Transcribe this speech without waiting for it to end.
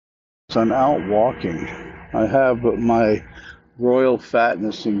So I'm out walking. I have my royal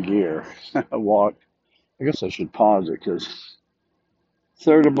fatness in gear. I walk. I guess I should pause it because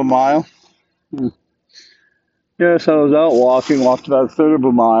third of a mile. Hmm. Yes, I was out walking, walked about a third of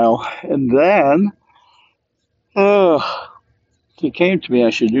a mile, and then uh, it came to me I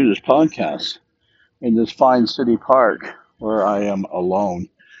should do this podcast in this fine city park where I am alone.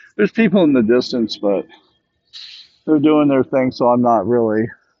 There's people in the distance, but they're doing their thing, so I'm not really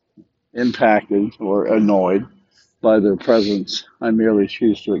impacted or annoyed by their presence. I merely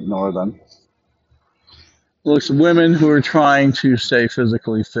choose to ignore them. Looks women who are trying to stay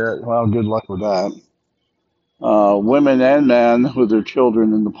physically fit. Well, good luck with that. Women and men with their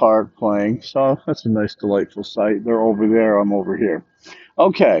children in the park playing. So that's a nice, delightful sight. They're over there. I'm over here.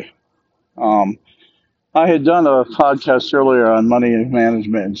 Okay. Um, I had done a podcast earlier on money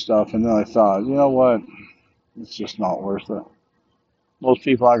management and stuff, and then I thought, you know what? It's just not worth it. Most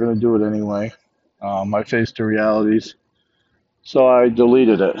people aren't going to do it anyway. I faced the realities, so I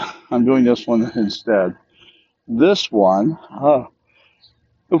deleted it. I'm doing this one instead. This one,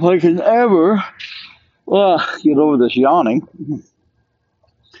 if I can ever get over this yawning.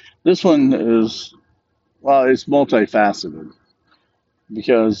 This one is, well, it's multifaceted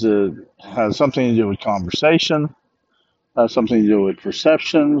because it has something to do with conversation, has something to do with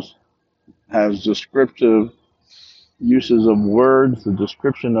perceptions, has descriptive uses of words, the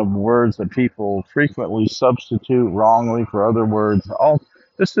description of words that people frequently substitute wrongly for other words. All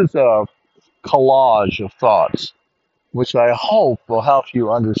this is a collage of thoughts, which I hope will help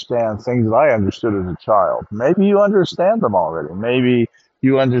you understand things that I understood as a child. Maybe you understand them already. Maybe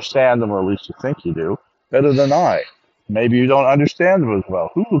you understand them, or at least you think you do, better than I. Maybe you don't understand them as well.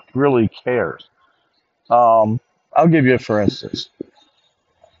 Who really cares? I'll give you, for instance,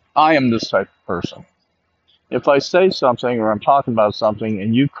 I am this type of person. If I say something or I'm talking about something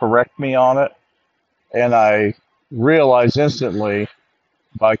and you correct me on it, and I realize instantly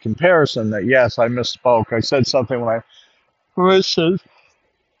by comparison that yes, I misspoke. I said something when I, for instance,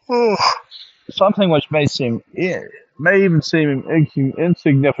 something which may even seem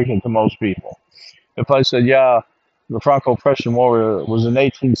insignificant to most people. If I said, yeah, the Franco-Prussian War was in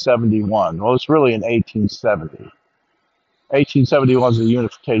 1871, well, it's really in 1870. 1871 is the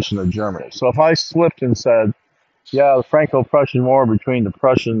unification of Germany. So if I slipped and said, yeah, the Franco-Prussian War between the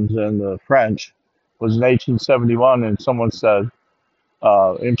Prussians and the French was in 1871, and someone said,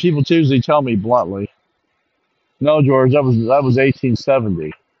 and people usually tell me bluntly, no, George, that was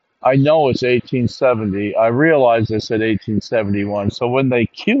 1870. I know it's 1870. I realize I said 1871. So when they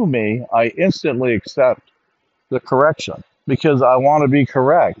cue me, I instantly accept the correction because I want to be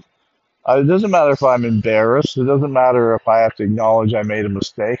correct. It doesn't matter if I'm embarrassed. It doesn't matter if I have to acknowledge I made a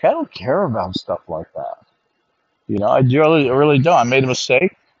mistake. I don't care about stuff like that. I really don't. I made a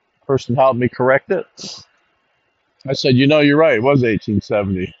mistake. The person helped me correct it. I said, you're right. It was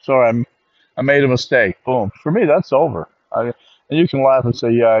 1870. Sorry, I made a mistake. Boom. For me, that's over. And you can laugh and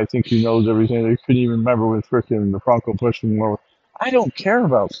say, yeah, I think he knows everything. You couldn't even remember when frickin' the Franco-Prussian War. I don't care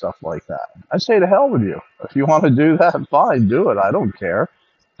about stuff like that. I say to hell with you. If you want to do that, fine, do it. I don't care.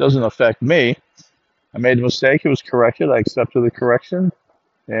 It doesn't affect me. I made a mistake. It was corrected. I accepted the correction.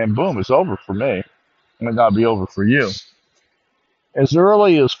 And boom, it's over for me. It might not be over for you. As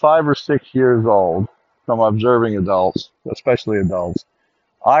early as 5 or 6 years old, from observing adults, especially adults,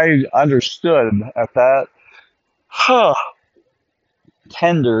 I understood at that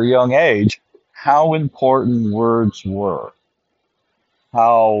tender young age how important words were,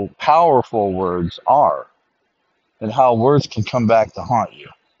 how powerful words are, and how words can come back to haunt you.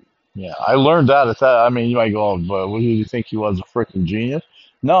 Yeah, I learned that at that. I mean, you might go, but what do you think he was, a freaking genius?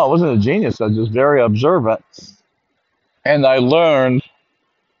 No, I wasn't a genius. I was just very observant. And I learned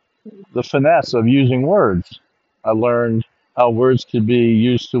the finesse of using words. I learned how words could be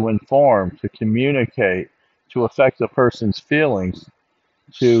used to inform, to communicate, to affect a person's feelings,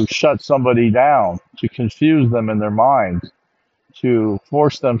 to shut somebody down, to confuse them in their minds, to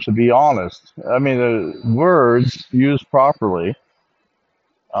force them to be honest. I mean, the words used properly,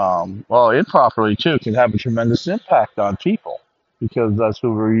 well, improperly too, can have a tremendous impact on people because that's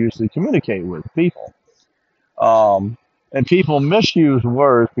who we usually communicate with, people. Um, and people misuse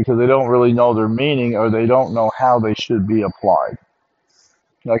words because they don't really know their meaning or they don't know how they should be applied.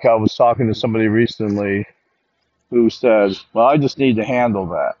 Like I was talking to somebody recently who said, well, I just need to handle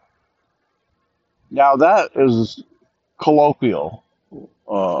that. Now, that is colloquial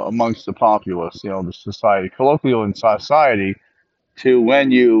amongst the populace, the society. Colloquial in society to when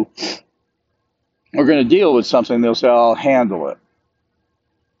you are going to deal with something, they'll say, I'll handle it.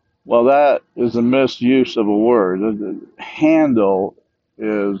 Well, that is a misuse of a word. Handle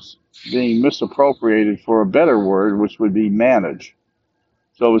is being misappropriated for a better word, which would be manage.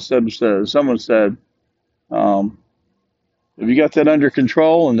 So someone said, um, have you got that under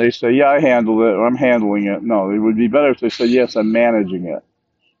control? And they say, yeah, I handled it, or I'm handling it. No, it would be better if they said, yes, I'm managing it,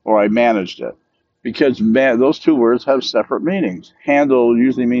 or I managed it. Because those two words have separate meanings. Handle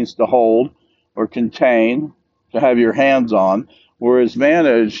usually means to hold or contain, to have your hands on, whereas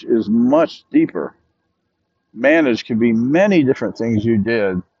manage is much deeper. Manage can be many different things you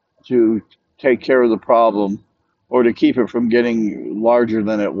did to take care of the problem or to keep it from getting larger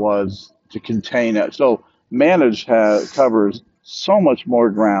than it was, to contain it. So manage covers so much more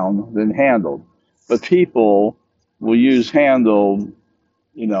ground than handled. But people will use handle,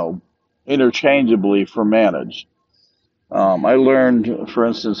 you know, interchangeably for manage. I learned, for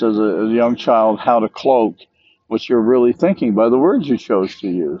instance, as a young child, how to cloak what you're really thinking by the words you chose to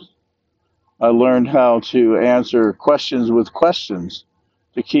use. I learned how to answer questions with questions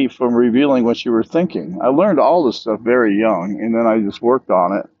to keep from revealing what you were thinking. I learned all this stuff very young, and then I just worked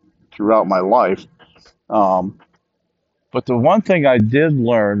on it throughout my life. Um, but the one thing I did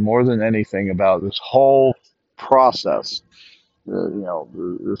learn more than anything about this whole process,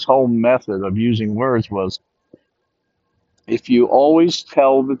 this whole method of using words was, if you always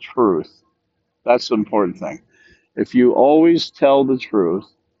tell the truth, that's the important thing. If you always tell the truth,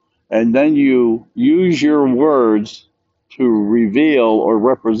 and then you use your words to reveal or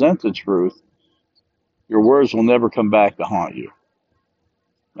represent the truth, your words will never come back to haunt you.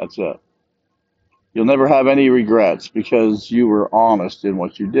 That's it. You'll never have any regrets because you were honest in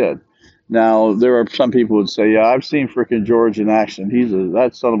what you did. Now, there are some people who would say, yeah, I've seen frickin' George in action.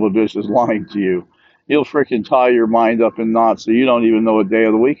 That son of a bitch is lying to you. He'll frickin' tie your mind up in knots so you don't even know what day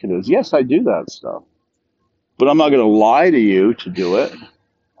of the week it is. Yes, I do that stuff. But I'm not going to lie to you to do it.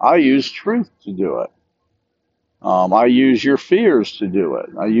 I use truth to do it. I use your fears to do it.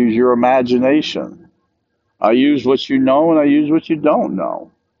 I use your imagination. I use what you know and I use what you don't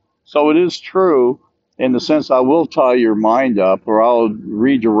know. So it is true in the sense I will tie your mind up, or I'll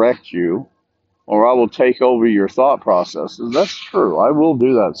redirect you, or I will take over your thought processes. That's true. I will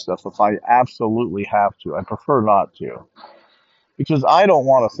do that stuff if I absolutely have to. I prefer not to because I don't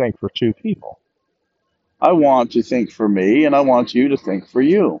want to think for two people. I want to think for me and I want you to think for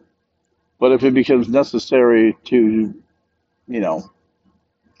you. But if it becomes necessary to, you know,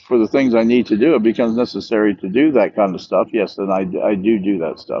 for the things I need to do, it becomes necessary to do that kind of stuff. Yes, then I do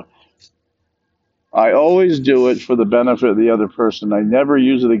that stuff. I always do it for the benefit of the other person. I never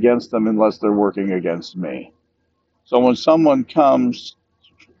use it against them unless they're working against me. So when someone comes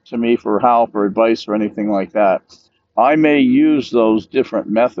to me for help or advice or anything like that, I may use those different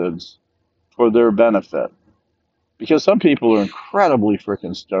methods for their benefit. Because some people are incredibly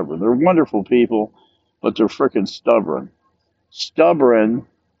freaking stubborn. They're wonderful people, but they're freaking stubborn. Stubborn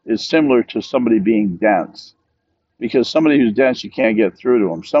is similar to somebody being dense. Because somebody who's dense, you can't get through to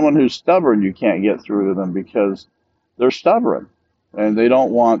them. Someone who's stubborn, you can't get through to them because they're stubborn and they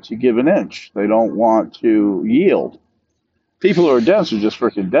don't want to give an inch. They don't want to yield. People who are dense are just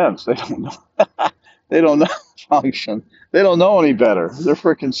freaking dense. They don't know. They don't know function. They don't know any better. They're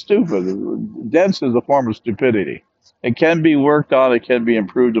freaking stupid. Dense is a form of stupidity. It can be worked on. It can be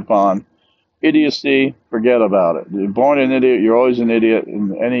improved upon. Idiocy, forget about it. You're born an idiot. You're always an idiot.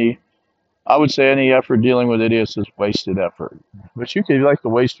 I would say any effort dealing with idiots is wasted effort. But you could like to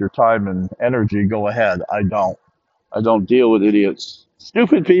waste your time and energy, go ahead. I don't. I don't deal with idiots.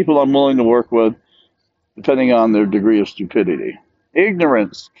 Stupid people I'm willing to work with, depending on their degree of stupidity.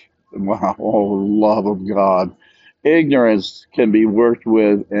 Ignorance, wow, oh, love of God. Ignorance can be worked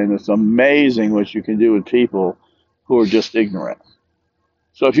with, and it's amazing what you can do with people who are just ignorant.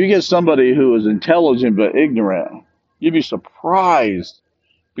 So if you get somebody who is intelligent but ignorant, you'd be surprised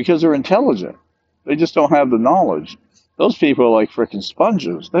because they're intelligent. They just don't have the knowledge. Those people are like freaking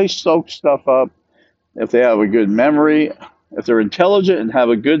sponges. They soak stuff up if they have a good memory. If they're intelligent and have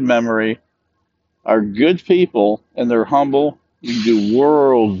a good memory, are good people, and they're humble,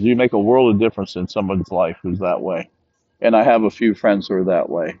 you make a world of difference in someone's life who's that way. And I have a few friends who are that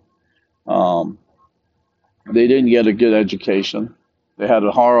way. Um, they didn't get a good education. They had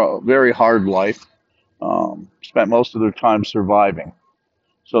very hard life. Spent most of their time surviving.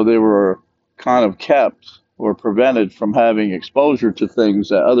 So they were kind of kept or prevented from having exposure to things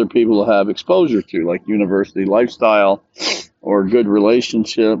that other people have exposure to, like university lifestyle or good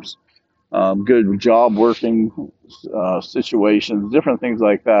relationships, good job working situations, different things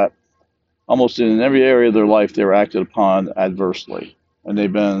like that. Almost in every area of their life, they were acted upon adversely, and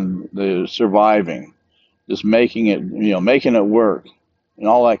they're surviving, just making it work, and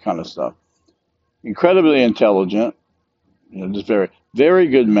all that kind of stuff. Incredibly intelligent, Just very, very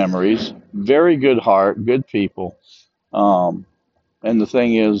good memories, very good heart, good people. Um, and the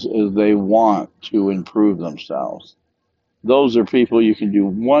thing is they want to improve themselves. Those are people you can do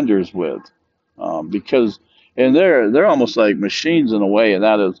wonders with, because, and they're almost like machines in a way, and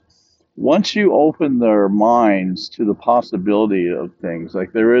that is once you open their minds to the possibility of things,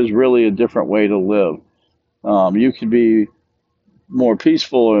 like there is really a different way to live. You can be more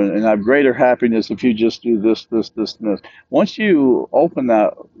peaceful and have greater happiness if you just do this, this, this, and this. Once you open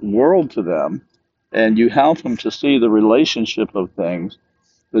that world to them and you help them to see the relationship of things,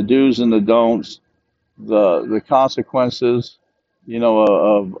 the do's and the don'ts, the consequences,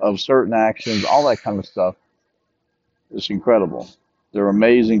 of certain actions, all that kind of stuff, it's incredible. They're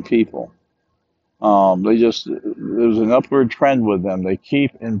amazing people. There's an upward trend with them. They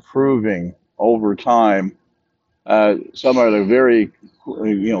keep improving over time. Some are at a very,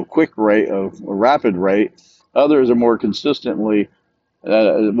 quick rate, of a rapid rate. Others are more consistently,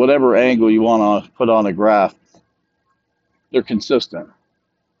 whatever angle you want to put on a graph, they're consistent.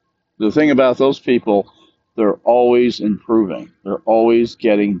 The thing about those people, they're always improving. They're always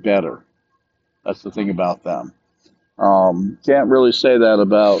getting better. That's the thing about them. Can't really say that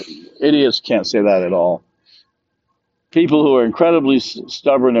about idiots. Can't say that at all. People who are incredibly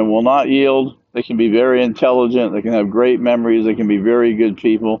stubborn and will not yield. They can be very intelligent. They can have great memories. They can be very good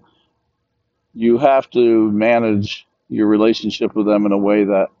people. You have to manage your relationship with them in a way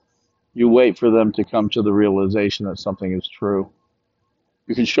that you wait for them to come to the realization that something is true.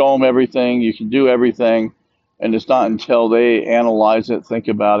 You can show them everything, you can do everything, and it's not until they analyze it, think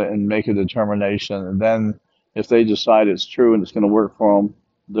about it, and make a determination. And then if they decide it's true and it's going to work for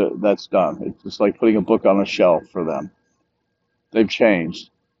them, that's done. It's just like putting a book on a shelf for them. They've changed.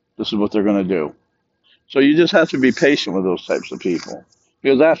 This is what they're going to do. So you just have to be patient with those types of people.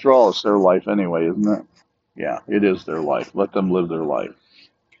 Because after all, it's their life anyway, isn't it? Yeah, it is their life. Let them live their life.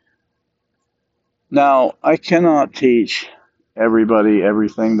 Now, I cannot teach everybody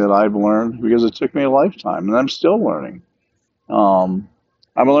everything that I've learned because it took me a lifetime and I'm still learning. Um,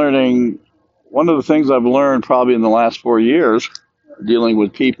 I'm learning, one of the things I've learned probably in the last 4 years dealing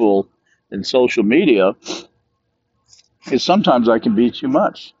with people in social media is sometimes I can be too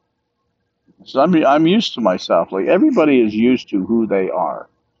much. So I'm used to myself. Like everybody is used to who they are,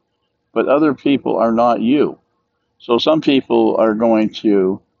 but other people are not you. So some people are going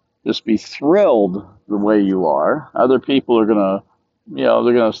to just be thrilled the way you are. Other people are gonna,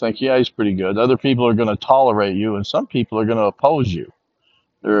 they're gonna think, yeah, he's pretty good. Other people are gonna tolerate you, and some people are gonna oppose you.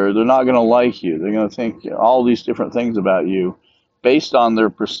 They're not gonna like you. They're gonna think all these different things about you, based on their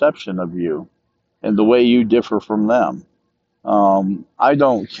perception of you and the way you differ from them. I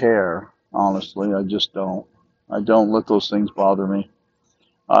don't care, honestly. I just don't. I don't let those things bother me.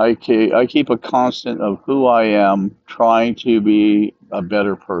 I keep a constant of who I am, trying to be a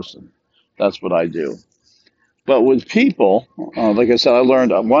better person. That's what I do. But with people, like I said, I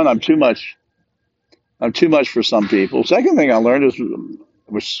learned one, I'm too much. I'm too much for some people. Second thing I learned is,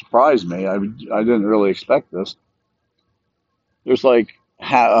 which surprised me. I didn't really expect this. There's like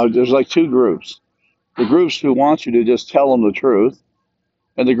there's like two groups. The groups who want you to just tell them the truth,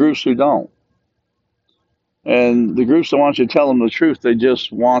 and the groups who don't. And the groups that want you to tell them the truth, they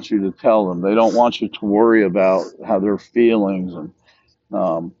just want you to tell them. They don't want you to worry about how their feelings and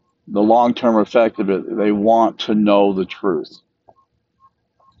the long term effect of it. They want to know the truth.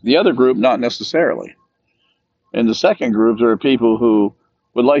 The other group, not necessarily. And the second group, there are people who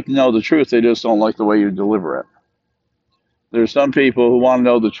would like to know the truth, they just don't like the way you deliver it. There's some people who want to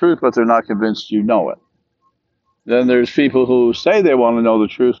know the truth, but they're not convinced you know it. Then there's people who say they want to know the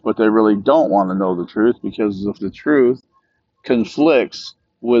truth, but they really don't want to know the truth because if the truth conflicts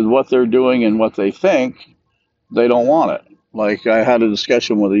with what they're doing and what they think, they don't want it. Like I had a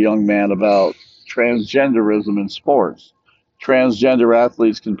discussion with a young man about transgenderism in sports, transgender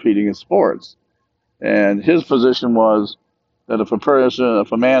athletes competing in sports. And his position was that if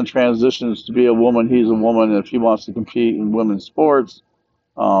a man transitions to be a woman, he's a woman. And if he wants to compete in women's sports,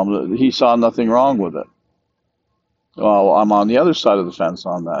 he saw nothing wrong with it. Well, I'm on the other side of the fence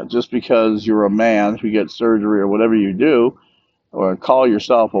on that. Just because you're a man who gets surgery or whatever you do, or call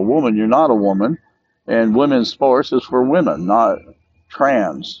yourself a woman, you're not a woman. And women's sports is for women, not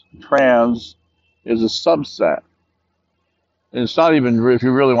trans. Trans is a subset. And it's not even, if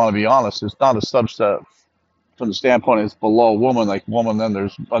you really want to be honest, it's not a subset from the standpoint it's below woman, like woman, then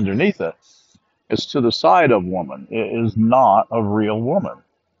there's underneath it. It's to the side of woman. It is not a real woman.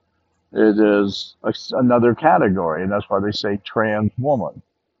 It is another category, and that's why they say trans woman,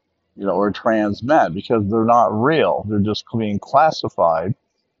 or trans men, because they're not real. They're just being classified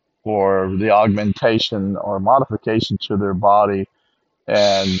for the augmentation or modification to their body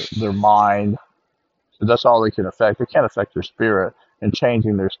and their mind. So that's all they can affect. They can't affect their spirit and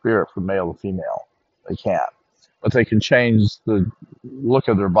changing their spirit from male to female. They can't. But they can change the look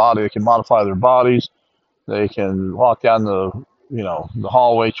of their body. They can modify their bodies. They can walk down the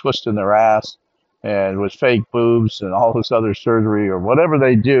hallway twisting their ass and with fake boobs and all this other surgery or whatever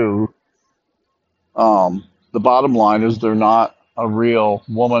they do. The bottom line is they're not a real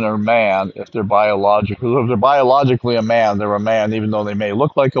woman or man if they're biological. If they're biologically a man, they're a man, even though they may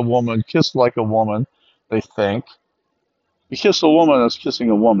look like a woman, kiss like a woman, they think. You kiss a woman, that's kissing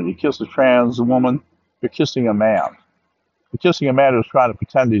a woman. You kiss a trans woman, you're kissing a man. You're kissing a man who's trying to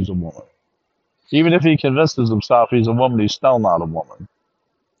pretend he's a woman. Even if he convinces himself he's a woman, he's still not a woman.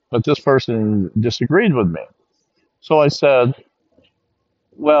 But this person disagreed with me. So I said,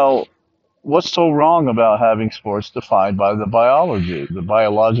 well, what's so wrong about having sports defined by the biology, the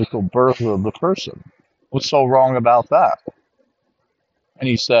biological birth of the person? What's so wrong about that? And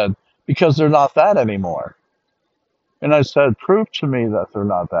he said, because they're not that anymore. And I said, prove to me that they're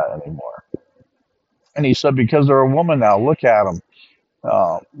not that anymore. And he said, because they're a woman now. Look at them.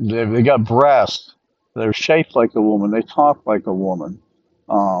 They got breasts. They're shaped like a woman. They talk like a woman.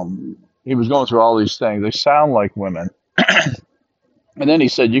 He was going through all these things. They sound like women. And then he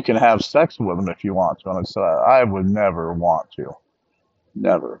said, you can have sex with them if you want to. And I said, I would never want to.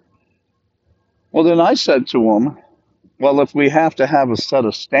 Never. Well, then I said to him, well, if we have to have a set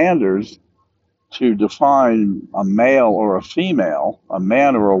of standards to define a male or a female, a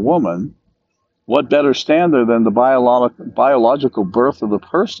man or a woman, what better standard than the biological birth of the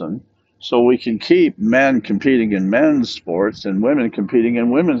person so we can keep men competing in men's sports and women competing in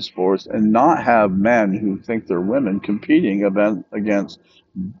women's sports and not have men who think they're women competing against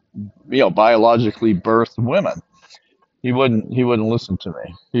biologically birthed women. He wouldn't listen to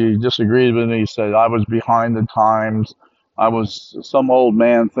me. He disagreed with me. He said I was behind the times. I was some old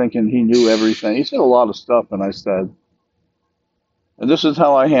man thinking he knew everything. He said a lot of stuff, and I said, and this is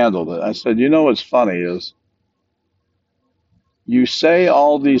how I handled it. I said, what's funny is you say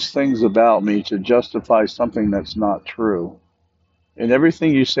all these things about me to justify something that's not true. And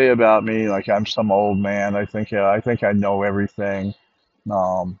everything you say about me, like I'm some old man, I think I know everything.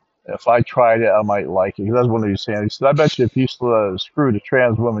 If I tried it, I might like it. 'Cause that's one of these saying. He said, I bet you if you screwed a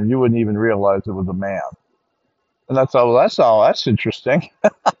trans woman, you wouldn't even realize it was a man. And that's interesting.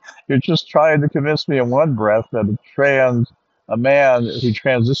 You're just trying to convince me in one breath that a man who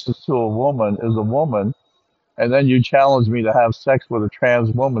transitions to a woman is a woman, and then you challenge me to have sex with a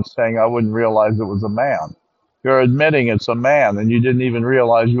trans woman saying I wouldn't realize it was a man. You're admitting it's a man, and you didn't even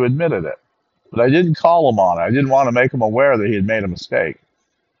realize you admitted it. But I didn't call him on it. I didn't want to make him aware that he had made a mistake.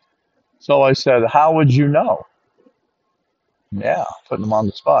 So I said, how would you know? Yeah, putting him on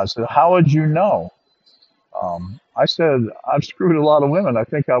the spot. I said, how would you know? I said, I've screwed a lot of women. I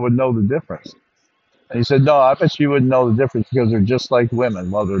think I would know the difference. And he said, no, I bet you wouldn't know the difference because they're just like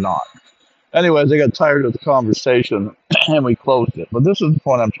women. Well, they're not. Anyways, I got tired of the conversation and we closed it. But this is the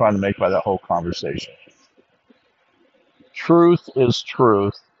point I'm trying to make by that whole conversation. Truth is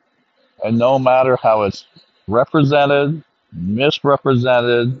truth. And no matter how it's represented,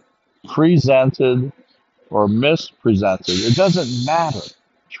 misrepresented, presented, or mispresented, it doesn't matter.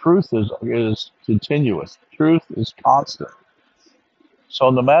 Truth is continuous. Truth is constant. So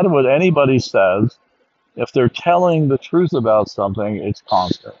no matter what anybody says, if they're telling the truth about something, it's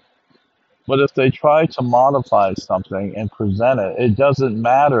constant. But if they try to modify something and present it, it doesn't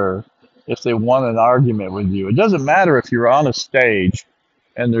matter if they won an argument with you. It doesn't matter if you're on a stage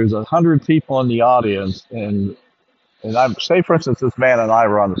and there's 100 people in the audience, and I say, for instance, this man and I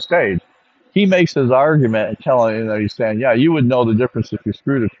were on the stage. He makes his argument and he's saying, yeah, you would know the difference if you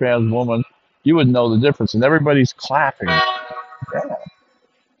screwed a trans woman. You would know the difference, and everybody's clapping. Yeah.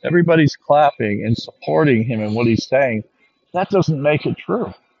 Everybody's clapping and supporting him in what he's saying. That doesn't make it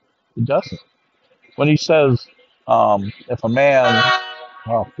true. It doesn't. When he says, if a man,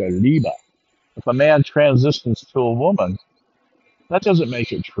 if a man transitions to a woman, that doesn't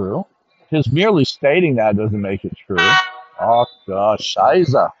make it true. His merely stating that doesn't make it true. Oh, gosh,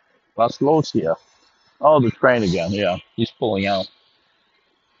 Scheiße. Was los here? Oh, the train again. Yeah, he's pulling out.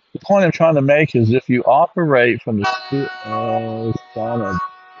 The point I'm trying to make is if you operate from the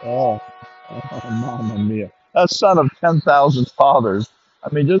mamma mia, that son of 10,000 fathers.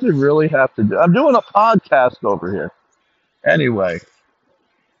 I mean, does it really have to do? I'm doing a podcast over here. Anyway,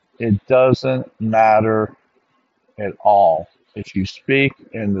 it doesn't matter at all. If you speak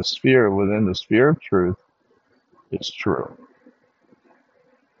in the sphere, within the sphere of truth, it's true.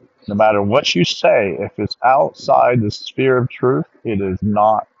 No matter what you say, if it's outside the sphere of truth, it is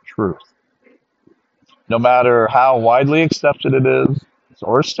not truth. No matter how widely accepted it is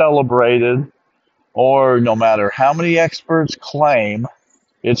or celebrated, or no matter how many experts claim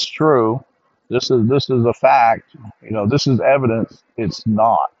it's true, this is a fact, this is evidence, it's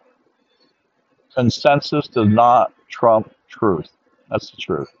not. Consensus does not trump truth. That's the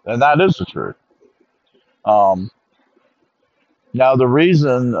truth. And that is the truth. Um, Now, the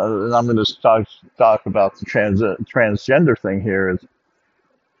reason, and I'm going to talk about the transgender thing here, is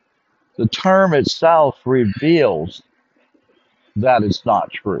the term itself reveals that it's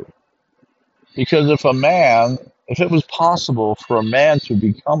not true. Because if it was possible for a man to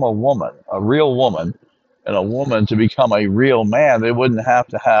become a woman, a real woman, and a woman to become a real man, they wouldn't have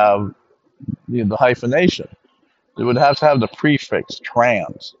to have the hyphenation. They would have to have the prefix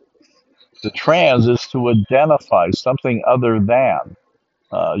trans. The trans is to identify something other than.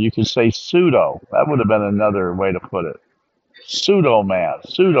 You could say pseudo. That would have been another way to put it. Pseudo man,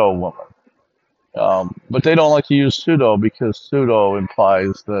 pseudo woman. But they don't like to use pseudo because pseudo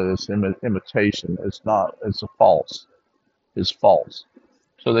implies that it's imitation. It's not. It's a false. It's false.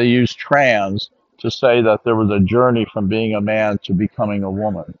 So they use trans to say that there was a journey from being a man to becoming a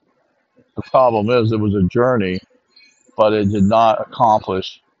woman. The problem is it was a journey, but it did not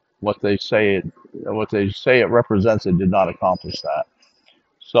accomplish what they say it represents. It did not accomplish that.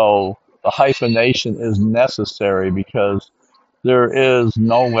 So the hyphenation is necessary because there is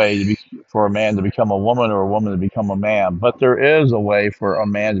no way for a man to become a woman or a woman to become a man, but there is a way for a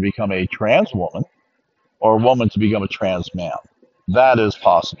man to become a trans woman or a woman to become a trans man. That is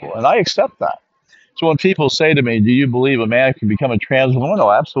possible, and I accept that. So when people say to me, do you believe a man can become a trans woman?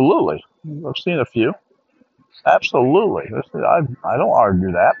 Oh, absolutely. I've seen a few. Absolutely. I don't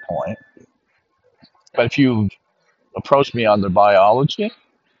argue that point. But if you approach me on the biology,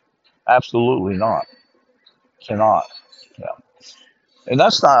 absolutely not. Cannot. Yeah. And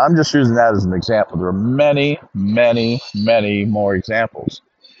that's not, I'm just using that as an example. There are many, many, many more examples.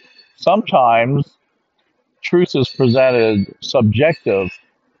 Sometimes truth is presented, subjective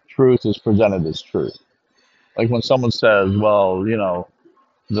truth is presented as truth. Like when someone says, well,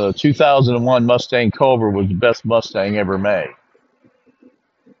 the 2001 Mustang Cobra was the best Mustang ever made.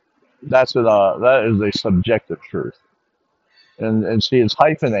 That is a subjective truth. And see, it's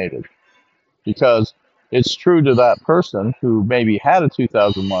hyphenated because it's true to that person who maybe had a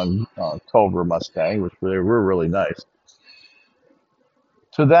 2001 Cobra Mustang, which were really nice.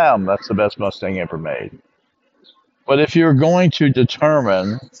 To them, that's the best Mustang ever made. But if you're going to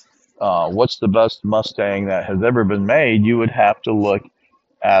determine what's the best Mustang that has ever been made, you would have to look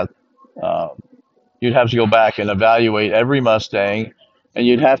at, you'd have to go back and evaluate every Mustang, and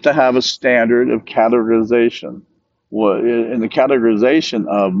you'd have to have a standard of categorization. In the categorization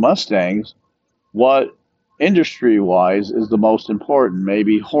of Mustangs, what industry-wise is the most important?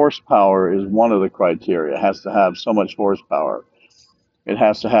 Maybe horsepower is one of the criteria. It has to have so much horsepower. It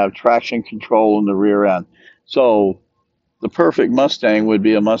has to have traction control in the rear end. So the perfect Mustang would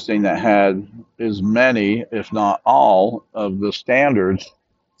be a Mustang that had as many, if not all, of the standards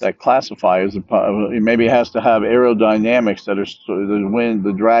that classify as maybe it has to have aerodynamics that are the wind,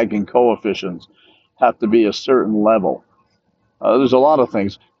 the dragging coefficients have to be a certain level. There's a lot of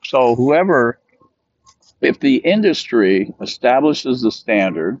things. So if the industry establishes the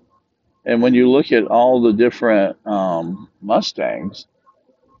standard, and when you look at all the different Mustangs,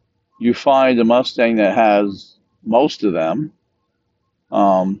 you find a Mustang that has most of them,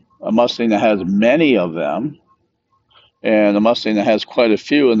 a Mustang that has many of them, and a Mustang that has quite a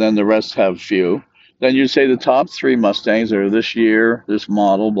few, and then the rest have few. Then you'd say the top three Mustangs are this year, this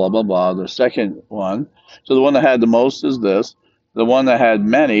model, blah, blah, blah. The second one, so the one that had the most is this. The one that had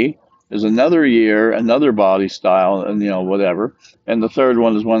many is another year, another body style, and whatever. And the third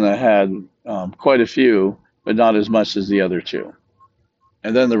one is one that had quite a few, but not as much as the other two.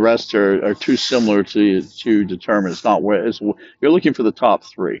 And then the rest are too similar to determine. It's not where you're looking for the top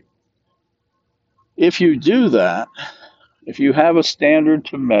three. If you do that, if you have a standard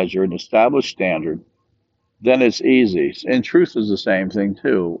to measure, an established standard, then it's easy. And truth is the same thing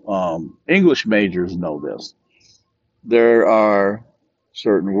too. English majors know this. There are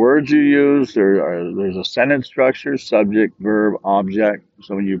certain words you use. There's a sentence structure: subject, verb, object.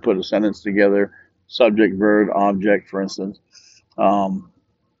 So when you put a sentence together, subject, verb, object, for instance.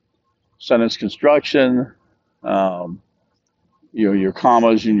 Sentence construction, your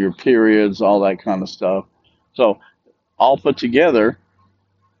commas and your periods, all that kind of stuff. So all put together,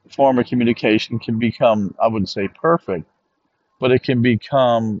 the form of communication can become, I wouldn't say perfect, but it can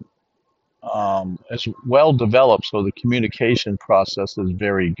become as well developed so the communication process is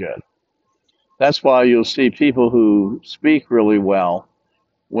very good. That's why you'll see people who speak really well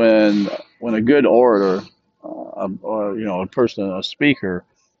when when a good orator, or a person, a speaker,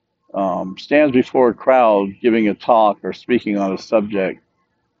 stands before a crowd giving a talk or speaking on a subject,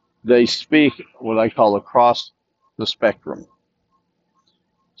 they speak what I call across the spectrum.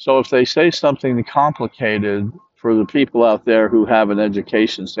 So if they say something complicated for the people out there who have an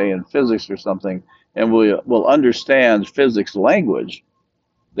education, say in physics or something, and will understand physics language,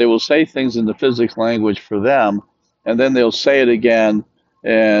 they will say things in the physics language for them, and then they'll say it again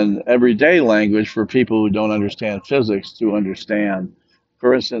in everyday language for people who don't understand physics to understand.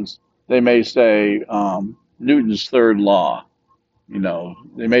 For instance, they may say Newton's third law.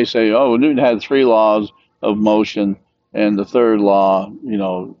 They may say, oh, Newton had three laws of motion, and the third law,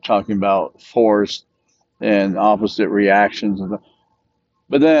 talking about force and opposite reactions.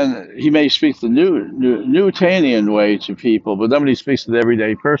 But then he may speak the Newtonian way to people, but then when he speaks to the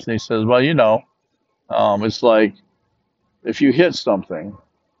everyday person, he says, well, it's like if you hit something,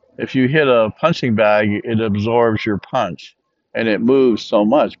 if you hit a punching bag, it absorbs your punch and it moves so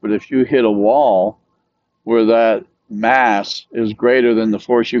much. But if you hit a wall, where that mass is greater than the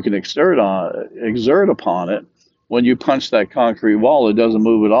force you can exert upon it, when you punch that concrete wall, it doesn't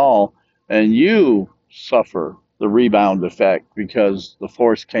move at all, and you suffer the rebound effect because the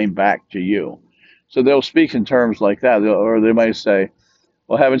force came back to you. So they'll speak in terms like that, or they might say,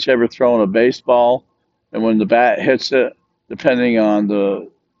 "Well, haven't you ever thrown a baseball, and when the bat hits it, depending on the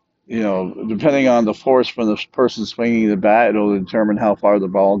force from the person swinging the bat, it'll determine how far the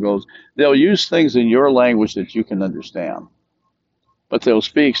ball goes." They'll use things in your language that you can understand, but they'll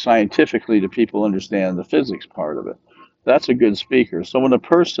speak scientifically to people who understand the physics part of it. That's a good speaker. So when a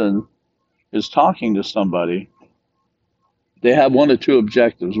person is talking to somebody, they have one or two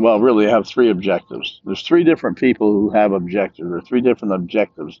objectives. Well, really, they have three objectives. There's three different people who have objectives. There are three different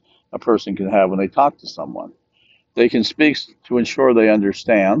objectives a person can have when they talk to someone. They can speak to ensure they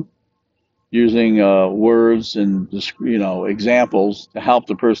understand, using words and examples to help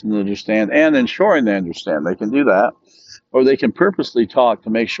the person understand and ensuring they understand. They can do that, or they can purposely talk to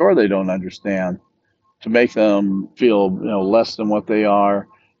make sure they don't understand, to make them feel less than what they are,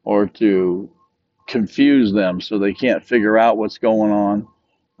 or to confuse them so they can't figure out what's going on.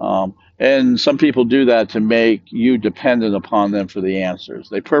 And some people do that to make you dependent upon them for the answers.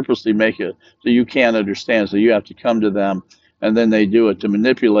 They purposely make it so you can't understand, so you have to come to them, and then they do it to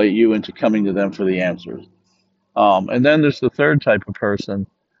manipulate you into coming to them for the answers. And then there's the third type of person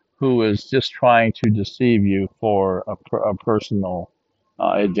who is just trying to deceive you for a personal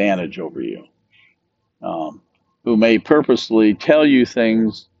advantage over you, um, who may purposely tell you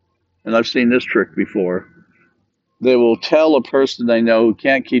things, and I've seen this trick before. They will tell a person they know who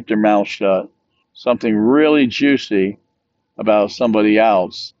can't keep their mouth shut something really juicy about somebody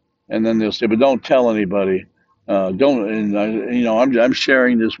else, and then they'll say, "But don't tell anybody. Don't." And I'm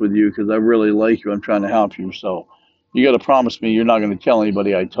sharing this with you because I really like you. I'm trying to help you. So you got to promise me you're not going to tell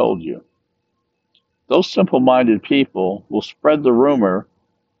anybody I told you. Those simple-minded people will spread the rumor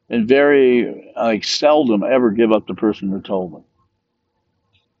and very seldom ever give up the person who told them.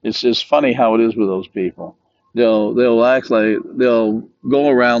 It's just funny how it is with those people. They'll act like they'll go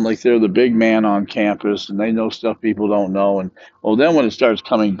around like they're the big man on campus and they know stuff people don't know. And well, then when it starts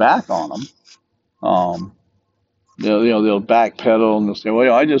coming back on them, um, they'll backpedal and they'll say,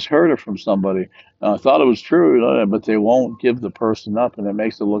 "Well, I just heard it from somebody. I thought it was true," but they won't give the person up, and it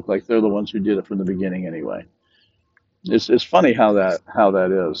makes it look like they're the ones who did it from the beginning anyway. It's funny how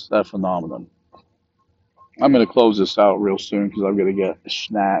that is, that phenomenon. I'm going to close this out real soon because I've got to get a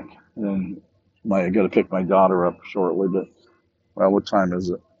snack, and I got to pick my daughter up shortly. But well, what time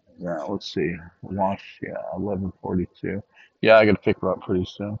is it? Yeah, let's see. Wash, yeah, 11:42. Yeah, I got to pick her up pretty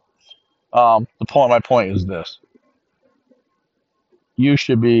soon. My point is this: you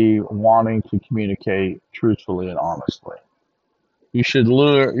should be wanting to communicate truthfully and honestly. You should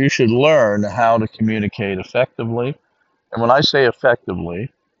learn how to communicate effectively. And when I say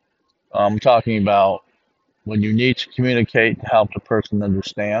effectively, I'm talking about when you need to communicate to help the person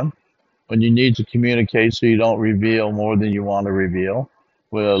understand, when you need to communicate so you don't reveal more than you want to reveal.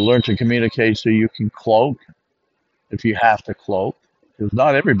 Learn to communicate so you can cloak if you have to cloak, because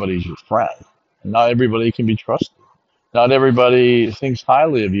not everybody's your friend, and not everybody can be trusted. Not everybody thinks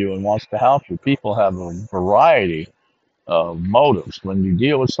highly of you and wants to help you. People have a variety of motives. When you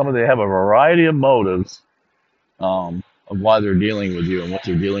deal with somebody, they have a variety of motives of why they're dealing with you and what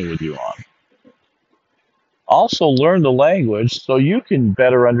they're dealing with you on. Also, learn the language so you can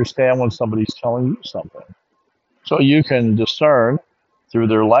better understand when somebody's telling you something. So you can discern through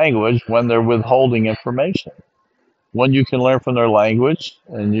their language when they're withholding information. When you can learn from their language,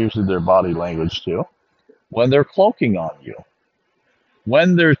 and usually their body language too, when they're cloaking on you.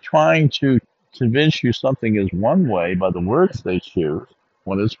 when they're trying to convince you something is one way by the words they choose,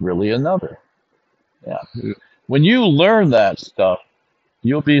 when it's really another. Yeah. When you learn that stuff,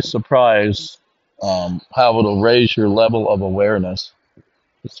 you'll be surprised how it'll raise your level of awareness.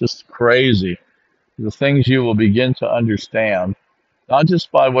 It's just crazy. The things you will begin to understand, not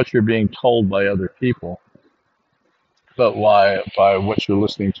just by what you're being told by other people, but by what you're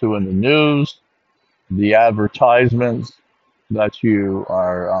listening to in the news, the advertisements that you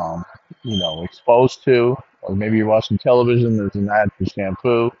are, exposed to, or maybe you're watching television. There's an ad for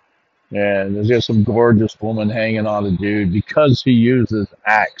shampoo, and there's just some gorgeous woman hanging on a dude because he uses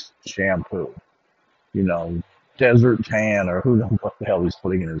Axe shampoo. You know, desert tan, or who knows what the hell he's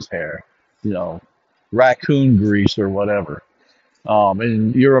putting in his hair. You know, raccoon grease or whatever.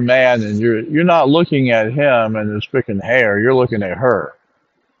 And you're a man, and you're not looking at him and his freaking hair. You're looking at her,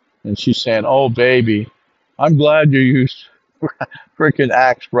 and she's saying, "Oh, baby, I'm glad you used freaking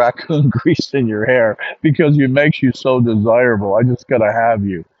Axe raccoon grease in your hair because it makes you so desirable. I just gotta have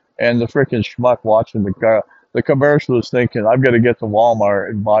you." And the freaking schmuck watching the commercial is thinking, "I've got to get to Walmart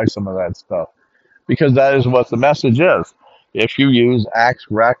and buy some of that stuff," because that is what the message is. If you use Axe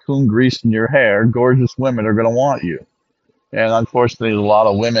raccoon grease in your hair, gorgeous women are gonna want you. And unfortunately, there's a lot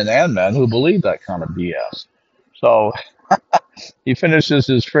of women and men who believe that kind of BS. So he finishes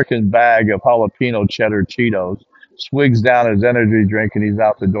his freaking bag of jalapeno cheddar Cheetos, swigs down his energy drink, and he's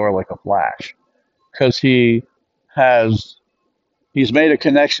out the door like a flash. Because has he's made a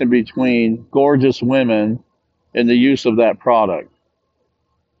connection between gorgeous women and the use of that product.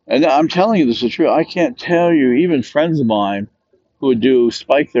 And I'm telling you, this is true. I can't tell you, even friends of mine who would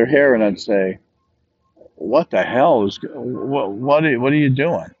spike their hair, and I'd say, "What the hell is what are you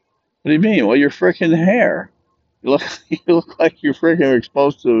doing? What do you mean? Well, your freaking hair. You look you look like you're freaking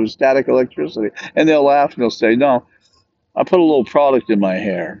exposed to static electricity." And they'll laugh and they'll say, "No, I put a little product in my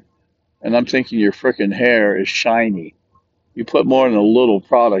hair." And I'm thinking your freaking hair is shiny. You put more than a little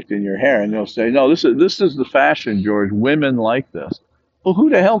product in your hair, and they'll say, "No, this is the fashion, George. Women like this." Well,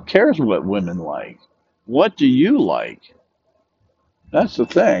 who the hell cares what women like? What do you like? That's the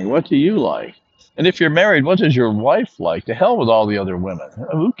thing. What do you like? And if you're married, what does your wife like? To hell with all the other women.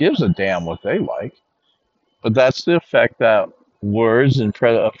 Who gives a damn what they like? But that's the effect that words and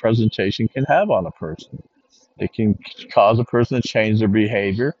a presentation can have on a person. It can cause a person to change their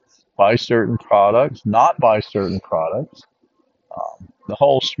behavior, buy certain products, not buy certain products, the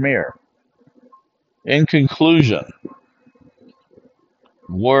whole smear. In conclusion,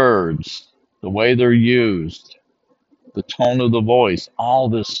 words, the way they're used, the tone of the voice, all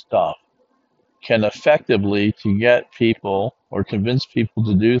this stuff can effectively to get people or convince people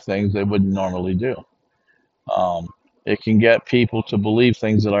to do things they wouldn't normally do. Um, it can get people to believe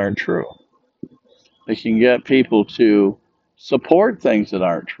things that aren't true. It can get people to support things that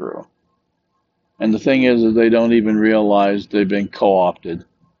aren't true. And the thing is that they don't even realize they've been co-opted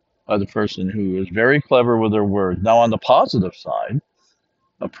by the person who is very clever with their words. Now, on the positive side,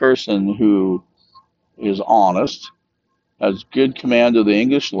 a person who is honest, has good command of the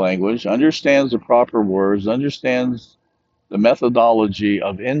English language, understands the proper words, understands the methodology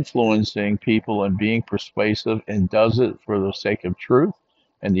of influencing people and being persuasive, and does it for the sake of truth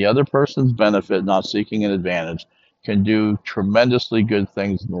and the other person's benefit, not seeking an advantage, can do tremendously good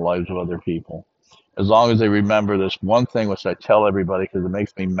things in the lives of other people. As long as they remember this one thing, which I tell everybody because it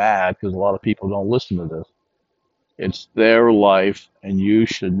makes me mad because a lot of people don't listen to this. It's their life, and you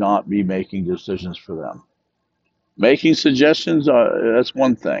should not be making decisions for them. Making suggestions, that's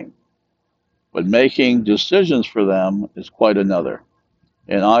one thing, but making decisions for them is quite another.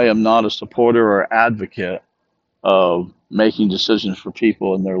 And I am not a supporter or advocate of making decisions for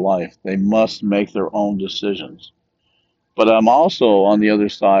people in their life. They must make their own decisions. But I'm also, on the other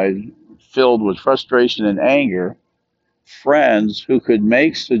side, filled with frustration and anger. Friends who could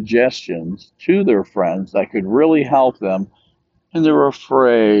make suggestions to their friends that could really help them, and they're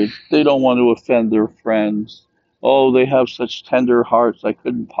afraid. They don't want to offend their friends. Oh, they have such tender hearts. I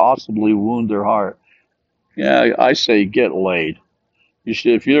couldn't possibly wound their heart. Yeah, I say get laid. You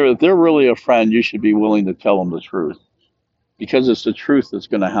should, if they're really a friend, you should be willing to tell them the truth because it's the truth that's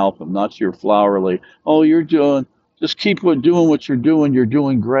going to help them, not your flowery. Oh, just keep doing what you're doing. You're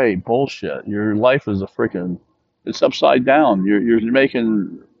doing great. Bullshit. Your life is it's upside down. You're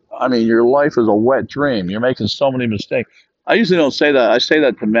making. I mean, your life is a wet dream. You're making so many mistakes. I usually don't say that. I say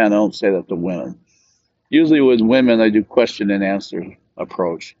that to men. I don't say that to women. Usually with women, I do question and answer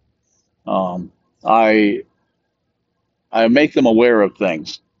approach. Um, I I make them aware of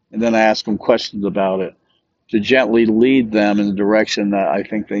things, and then I ask them questions about it to gently lead them in the direction that I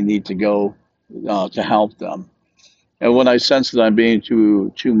think they need to go to help them. And when I sense that I'm being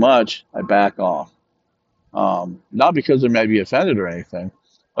too much, I back off. Not because they may be offended or anything,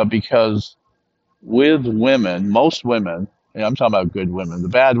 but because with women, most women, and I'm talking about good women, the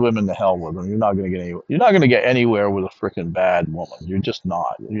bad women, the hell with them. You're not going to get any. You're not going to get anywhere with a freaking bad woman. You're just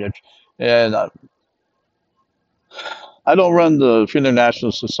not. And I don't run the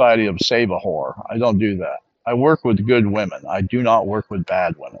International Society of Save a Whore. I don't do that. I work with good women. I do not work with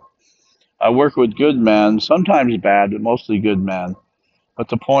bad women. I work with good men, sometimes bad, but mostly good men. But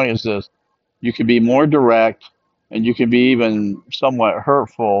the point is this: you can be more direct, and you can be even somewhat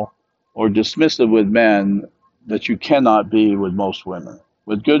hurtful or dismissive with men that you cannot be with most women.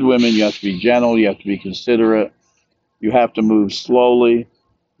 With good women, you have to be gentle, you have to be considerate, you have to move slowly,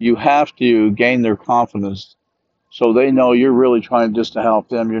 you have to gain their confidence so they know you're really trying just to help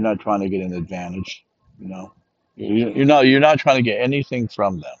them. You're not trying to get an advantage. You know, you're not trying to get anything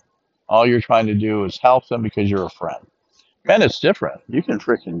from them. All you're trying to do is help them because you're a friend. Man, it's different. You can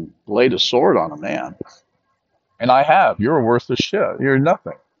freaking lay the sword on a man. And I have. You're a worthless shit. You're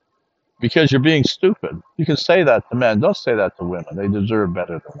nothing. Because you're being stupid. You can say that to men. Don't say that to women. They deserve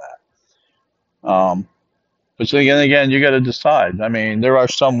better than that. But then again, you got to decide. I mean, there are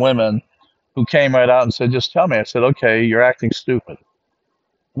some women who came right out and said, just tell me. I said, okay, you're acting stupid.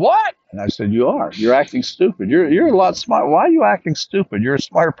 What? And I said, you are. You're acting stupid. You're a lot smart. Why are you acting stupid? You're a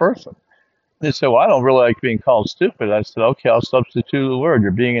smart person. And they said, well, I don't really like being called stupid. I said, okay, I'll substitute the word.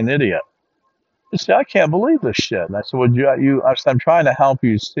 You're being an idiot. They said, I can't believe this shit. And I said, well, I said, I'm trying to help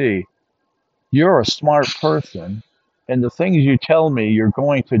you see you're a smart person, and the things you tell me you're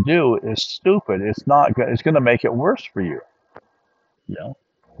going to do is stupid. It's not good. It's going to make it worse for you. You know,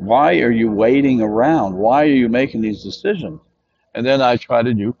 why are you waiting around? Why are you making these decisions? And then I try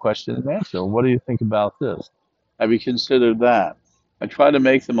to do question and answer. What do you think about this? Have you considered that? I try to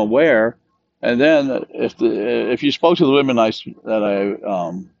make them aware. And then if you spoke to the women that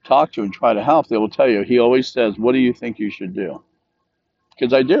I talk to and try to help, they will tell you. He always says, "What do you think you should do?"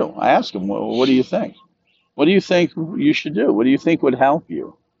 Because I do. I ask them, well, "What do you think? What do you think you should do? What do you think would help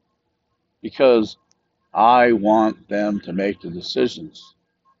you?" Because I want them to make the decisions.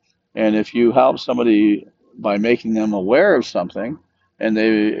 And if you help somebody by making them aware of something, and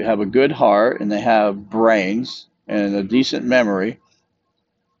they have a good heart and they have brains and a decent memory,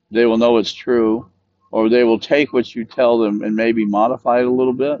 they will know it's true, or they will take what you tell them and maybe modify it a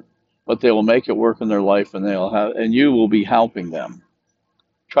little bit, but they will make it work in their life, and and you will be helping them.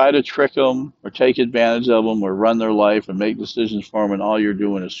 Try to trick them or take advantage of them or run their life and make decisions for them, and all you're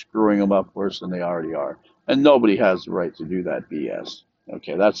doing is screwing them up worse than they already are. And nobody has the right to do that BS.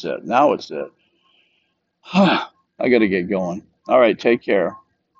 Okay, that's it. Now it's it. I got to get going. All right, take care.